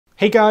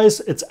Hey guys,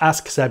 it's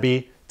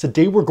AskSebby.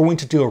 Today we're going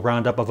to do a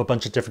roundup of a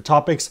bunch of different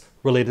topics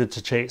related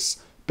to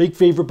Chase. Big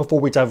favor before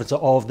we dive into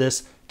all of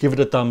this, give it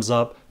a thumbs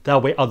up,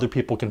 that way other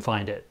people can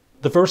find it.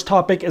 The first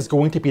topic is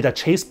going to be that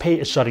Chase Pay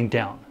is shutting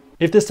down.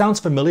 If this sounds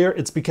familiar,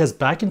 it's because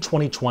back in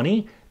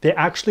 2020, they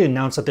actually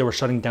announced that they were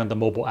shutting down the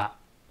mobile app.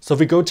 So if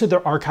we go to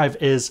their archive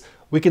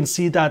we can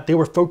see that they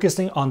were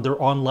focusing on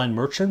their online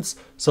merchants,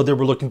 so they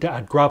were looking to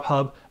add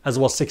Grubhub as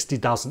well as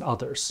 60,000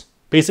 others.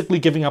 Basically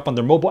giving up on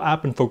their mobile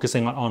app and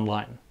focusing on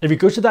online. If you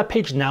go to that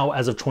page now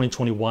as of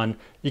 2021,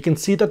 you can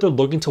see that they're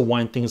looking to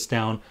wind things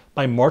down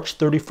by March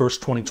 31st,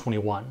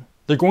 2021.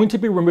 They're going to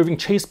be removing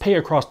Chase Pay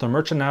across their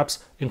merchant apps,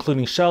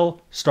 including Shell,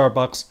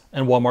 Starbucks,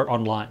 and Walmart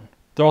Online.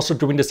 They're also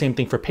doing the same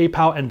thing for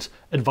PayPal and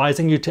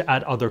advising you to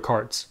add other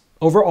cards.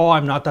 Overall,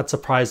 I'm not that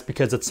surprised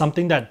because it's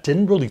something that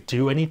didn't really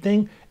do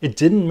anything. It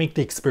didn't make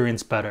the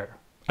experience better.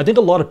 I think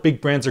a lot of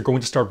big brands are going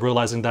to start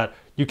realizing that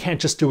you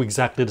can't just do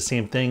exactly the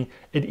same thing.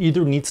 It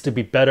either needs to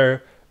be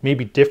better,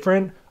 maybe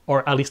different,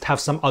 or at least have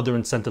some other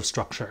incentive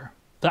structure.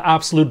 The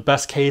absolute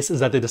best case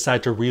is that they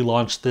decide to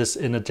relaunch this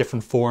in a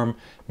different form,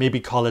 maybe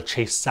call it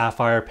Chase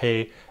Sapphire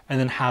Pay, and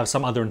then have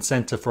some other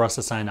incentive for us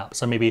to sign up.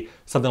 So maybe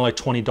something like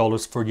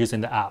 $20 for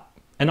using the app.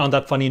 And on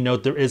that funny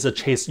note, there is a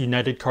Chase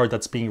United card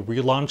that's being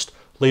relaunched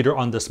later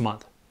on this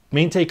month.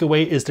 Main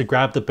takeaway is to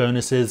grab the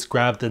bonuses,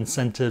 grab the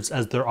incentives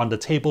as they're on the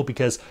table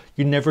because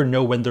you never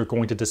know when they're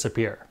going to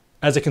disappear.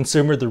 As a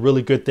consumer, the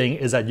really good thing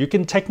is that you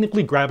can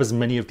technically grab as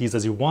many of these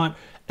as you want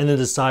and then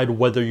decide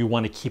whether you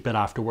want to keep it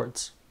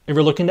afterwards. If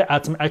you're looking to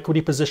add some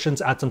equity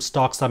positions, add some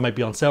stocks that might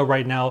be on sale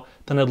right now,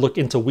 then I'd look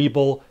into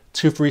Webull,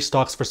 2 free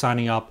stocks for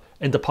signing up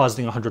and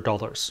depositing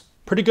 $100.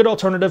 Pretty good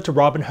alternative to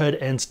Robinhood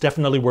and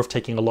definitely worth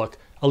taking a look.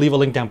 I'll leave a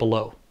link down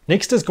below.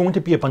 Next is going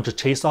to be a bunch of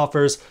Chase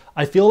offers.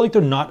 I feel like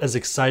they're not as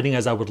exciting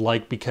as I would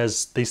like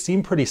because they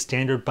seem pretty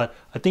standard, but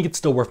I think it's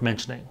still worth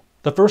mentioning.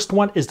 The first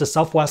one is the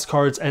Southwest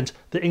cards and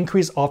the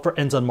increased offer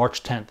ends on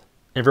March 10th.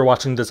 If you're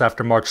watching this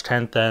after March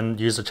 10th, then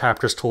use the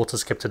chapters tool to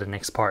skip to the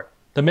next part.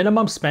 The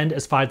minimum spend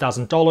is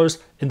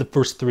 $5,000 in the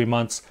first 3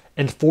 months,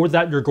 and for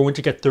that you're going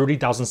to get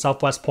 30,000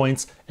 Southwest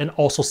points and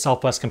also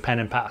Southwest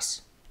Companion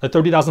Pass. The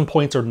 30,000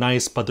 points are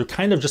nice, but they're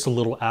kind of just a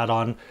little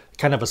add-on,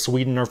 kind of a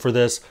sweetener for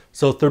this.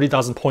 So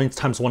 30,000 points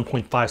times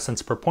 1.5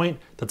 cents per point,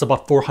 that's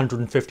about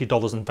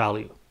 $450 in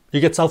value. You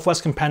get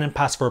Southwest Companion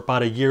Pass for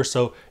about a year,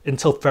 so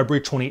until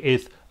February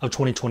 28th of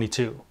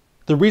 2022.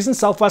 The reason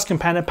Southwest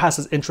Companion Pass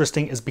is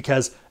interesting is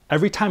because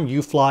every time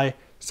you fly,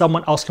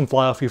 someone else can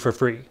fly off you for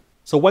free.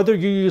 So whether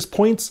you use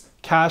points,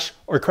 cash,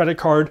 or credit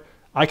card,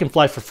 I can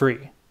fly for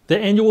free. The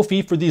annual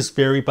fee for these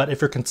vary, but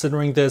if you're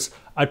considering this,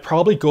 I'd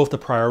probably go with the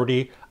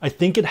priority. I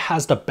think it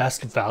has the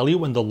best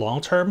value in the long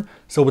term,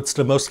 so it's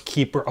the most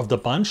keeper of the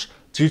bunch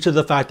due to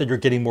the fact that you're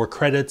getting more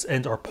credits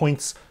and or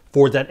points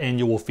for that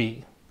annual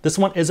fee. This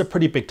one is a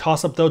pretty big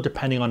toss-up though,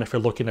 depending on if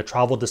you're looking to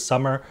travel this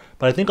summer,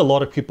 but I think a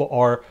lot of people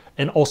are,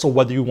 and also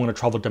whether you want to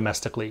travel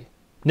domestically.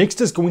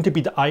 Next is going to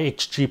be the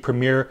IHG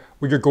Premier,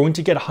 where you're going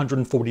to get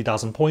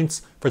 140,000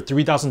 points for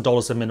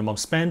 $3,000 in minimum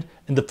spend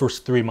in the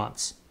first 3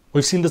 months.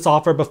 We've seen this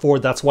offer before,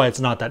 that's why it's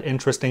not that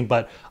interesting,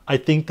 but I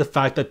think the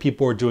fact that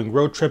people are doing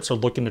road trips or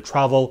looking to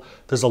travel,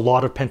 there's a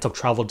lot of pent-up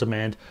travel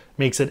demand,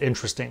 makes it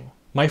interesting.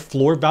 My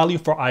floor value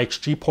for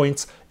IHG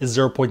points is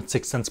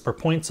 0.6 cents per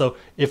point, so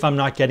if I'm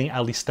not getting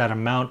at least that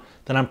amount,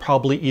 then I'm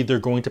probably either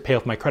going to pay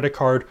off my credit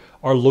card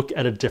or look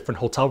at a different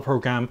hotel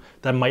program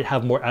that might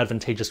have more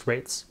advantageous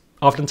rates.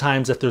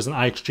 Oftentimes, if there's an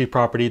IHG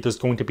property, there's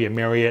going to be a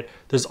Marriott,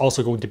 there's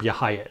also going to be a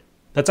Hyatt.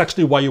 That's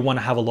actually why you want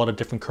to have a lot of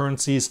different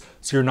currencies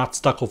so you're not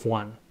stuck with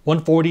one.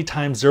 140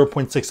 times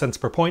 0.6 cents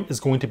per point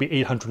is going to be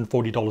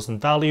 $840 in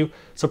value,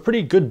 so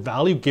pretty good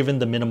value given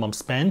the minimum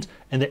spend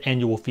and the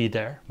annual fee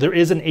there. There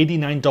is an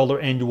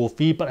 $89 annual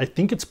fee, but I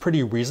think it's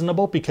pretty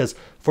reasonable because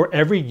for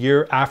every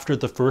year after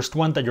the first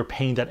one that you're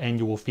paying that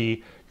annual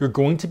fee, you're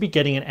going to be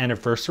getting an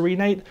anniversary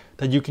night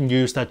that you can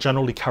use that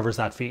generally covers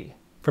that fee.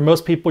 For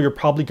most people, you're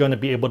probably going to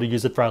be able to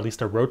use it for at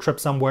least a road trip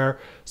somewhere,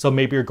 so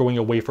maybe you're going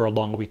away for a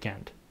long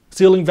weekend.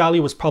 Ceiling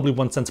value was probably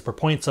 1 cent per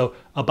point, so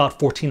about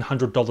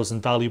 $1,400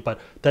 in value, but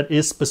that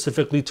is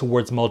specifically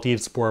towards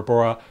Maldives, Bora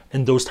Bora,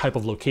 and those type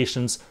of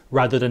locations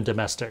rather than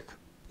domestic.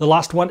 The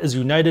last one is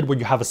United, where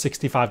you have a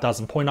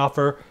 65,000 point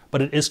offer,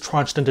 but it is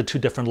tranched into 2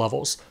 different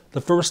levels.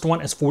 The first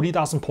one is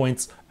 40,000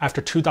 points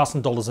after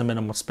 $2,000 in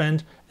minimum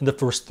spend in the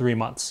first 3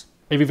 months.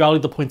 If you value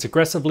the points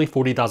aggressively,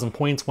 40,000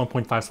 points,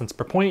 1.5 cents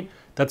per point,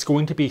 that's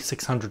going to be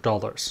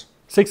 $600.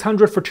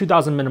 $600 for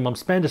 2,000 minimum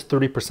spend is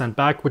 30%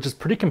 back, which is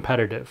pretty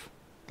competitive.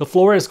 The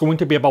floor is going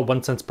to be about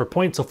 1 cent per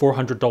point, so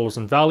 $400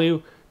 in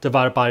value,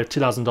 divided by a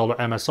 $2,000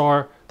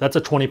 MSR, that's a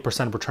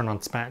 20% return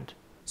on spend.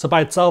 So by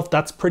itself,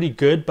 that's pretty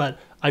good, but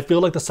I feel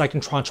like the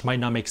second tranche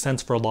might not make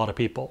sense for a lot of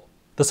people.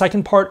 The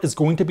second part is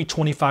going to be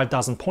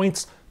 25,000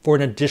 points for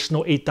an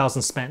additional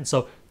 8,000 spent,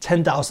 so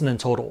 10,000 in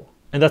total.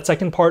 And that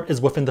second part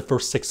is within the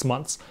first 6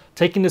 months.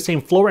 Taking the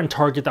same floor and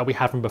target that we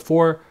had from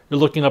before, you're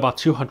looking at about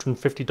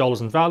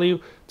 $250 in value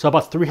to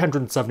about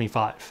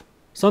 $375.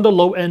 So on the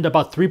low end,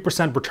 about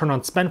 3% return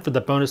on spend for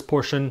the bonus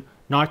portion,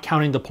 not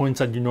counting the points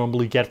that you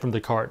normally get from the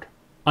card.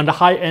 On the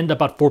high end,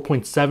 about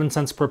 4.7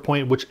 cents per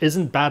point, which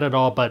isn't bad at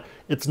all, but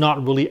it's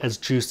not really as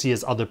juicy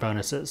as other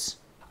bonuses.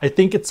 I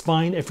think it's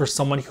fine if you're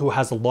someone who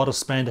has a lot of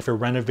spend, if you're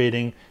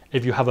renovating,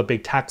 if you have a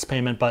big tax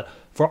payment, but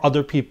for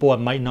other people, it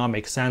might not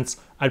make sense.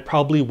 I'd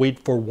probably wait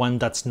for one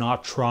that's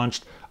not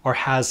tranched or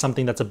has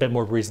something that's a bit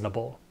more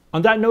reasonable.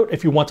 On that note,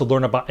 if you want to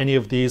learn about any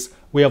of these,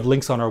 we have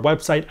links on our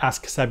website,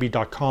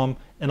 AskSebby.com,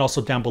 and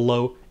also down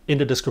below in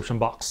the description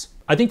box.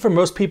 I think for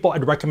most people,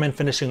 I'd recommend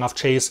finishing off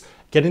Chase,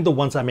 getting the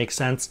ones that make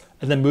sense,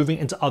 and then moving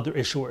into other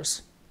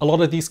issuers. A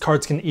lot of these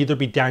cards can either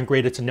be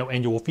downgraded to no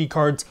annual fee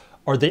cards,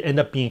 or they end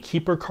up being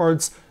keeper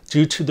cards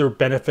due to their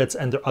benefits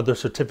and their other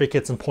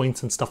certificates and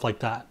points and stuff like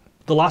that.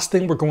 The last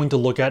thing we're going to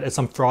look at is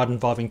some fraud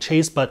involving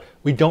Chase, but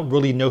we don't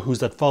really know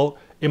who's at fault.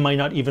 It might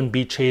not even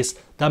be Chase,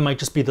 that might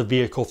just be the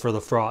vehicle for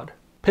the fraud.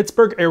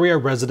 Pittsburgh area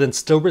residents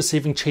still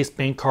receiving Chase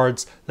bank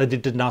cards that they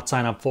did not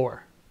sign up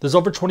for. There's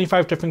over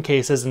 25 different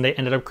cases and they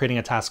ended up creating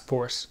a task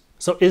force.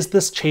 So is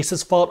this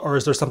Chase's fault or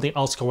is there something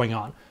else going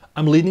on?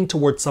 I'm leaning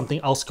towards something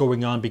else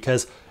going on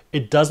because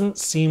it doesn't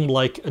seem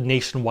like a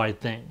nationwide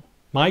thing.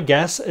 My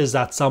guess is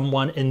that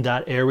someone in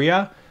that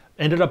area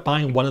ended up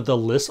buying one of the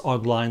lists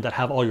online that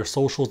have all your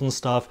socials and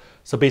stuff.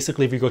 So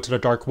basically if you go to the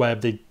dark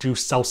web, they do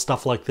sell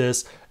stuff like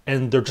this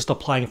and they're just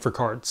applying for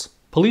cards.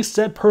 Police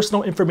said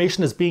personal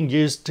information is being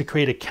used to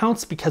create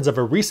accounts because of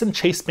a recent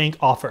Chase Bank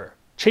offer.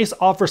 Chase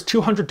offers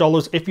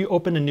 $200 if you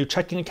open a new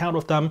checking account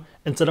with them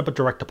and set up a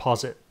direct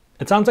deposit.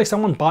 It sounds like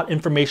someone bought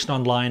information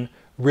online,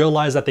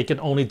 realized that they can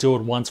only do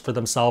it once for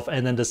themselves,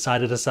 and then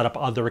decided to set up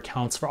other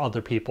accounts for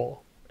other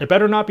people. It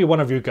better not be one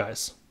of you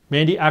guys.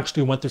 Mandy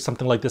actually went through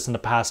something like this in the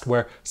past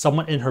where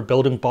someone in her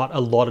building bought a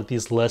lot of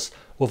these lists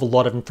with a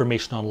lot of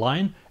information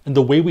online, and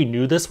the way we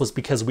knew this was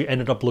because we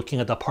ended up looking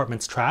at the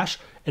apartment's trash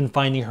and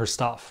finding her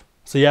stuff.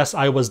 So yes,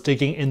 I was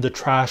digging in the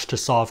trash to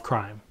solve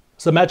crime.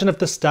 So imagine if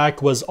the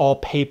stack was all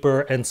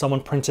paper and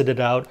someone printed it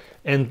out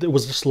and it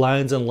was just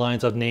lines and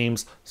lines of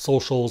names,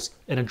 socials,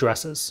 and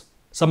addresses.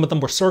 Some of them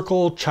were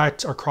circled,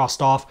 checked, or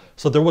crossed off,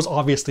 so there was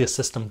obviously a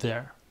system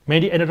there.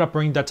 Mandy ended up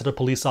bringing that to the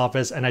police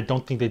office and I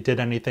don't think they did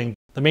anything.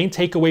 The main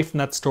takeaway from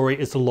that story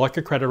is to lock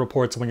your credit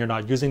reports when you're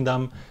not using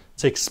them,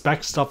 to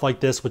expect stuff like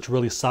this, which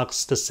really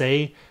sucks to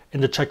say,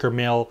 and to check your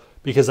mail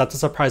because that's a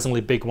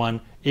surprisingly big one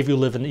if you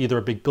live in either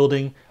a big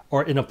building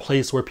or in a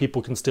place where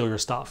people can steal your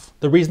stuff.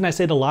 The reason I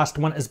say the last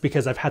one is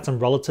because I've had some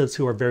relatives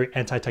who are very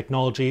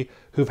anti-technology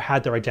who've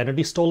had their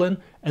identity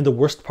stolen, and the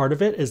worst part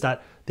of it is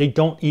that they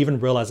don't even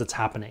realize it's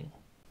happening.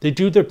 They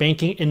do their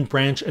banking in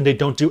branch and they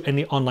don't do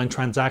any online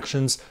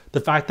transactions. The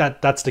fact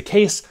that that's the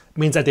case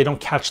means that they don't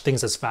catch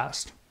things as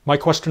fast. My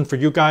question for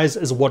you guys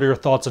is, what are your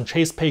thoughts on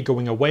Chase Pay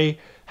going away?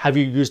 Have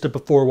you used it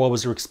before? What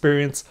was your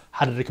experience?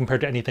 How did it compare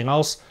to anything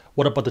else?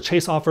 What about the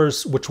Chase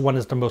offers? Which one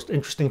is the most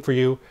interesting for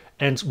you?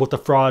 And with the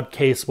fraud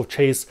case with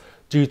Chase,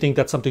 do you think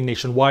that's something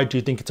nationwide? Do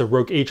you think it's a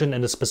rogue agent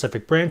in a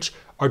specific branch?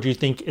 Or do you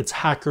think it's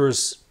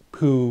hackers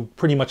who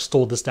pretty much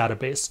stole this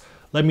database?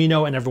 Let me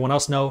know and everyone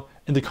else know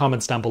in the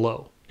comments down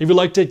below. If you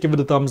liked it, give it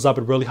a thumbs up.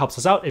 It really helps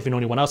us out. If you know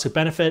anyone else who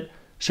benefit,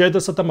 share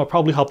this with them. I'll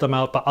probably help them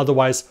out. But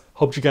otherwise,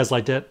 hope you guys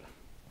liked it.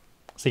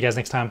 See you guys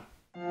next time.